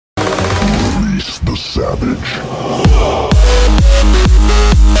Face the savage.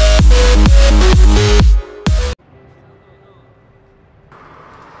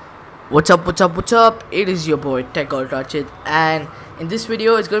 What's up? It is your boy Tech Rachid, and in this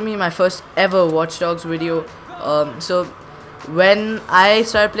video it's going to be my first ever Watch Dogs video. So when I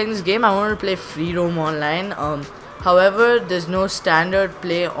started playing this game, I wanted to play free roam online. However, there's no standard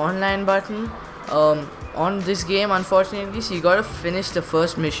play online button on this game, unfortunately. So you gotta finish the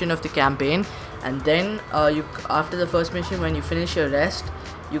first mission of the campaign, and then after the first mission, when you finish your rest,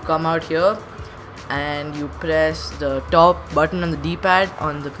 you come out here and you press the top button on the D-pad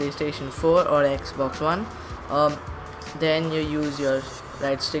on the PlayStation 4 or Xbox One. Then you use your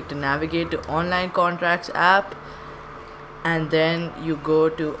right stick to navigate to Online Contracts app, and then you go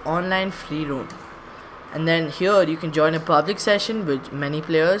to Online Free Roam. And then here you can join a public session with many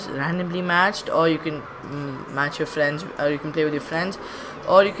players, randomly matched, or you can match your friends, or you can play with your friends,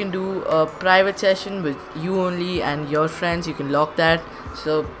 or you can do a private session with you only and your friends. You can lock that.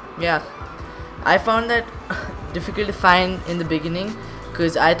 So yeah, I found that difficult to find in the beginning,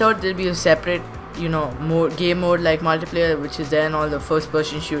 because I thought there'd be a separate, game mode like multiplayer, which is there in all the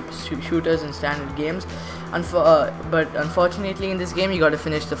first-person shooters and standard games. But unfortunately, in this game, you got to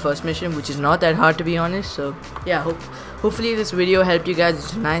finish the first mission, which is not that hard, to be honest. So yeah, hopefully this video helped you guys.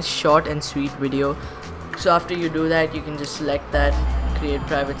 It's a nice, short and sweet video. So after you do that, you can just select that, create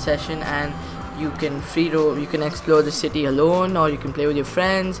private session, and you can free roam. You can explore the city alone, or you can play with your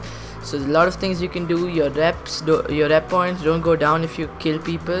friends. So there's a lot of things you can do. Your rep points don't go down if you kill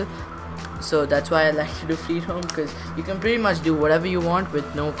people. So that's why I like to do free roam, because you can pretty much do whatever you want with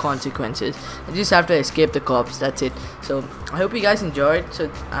no consequences. You just have to escape the cops, that's it. So I hope you guys enjoyed. So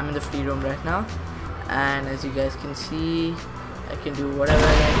I'm in the free roam right now, and as you guys can see, I can do whatever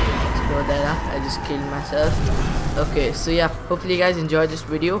I like. Explore that. I just killed myself. Okay, so yeah, hopefully you guys enjoyed this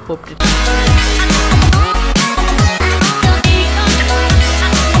video. Hope to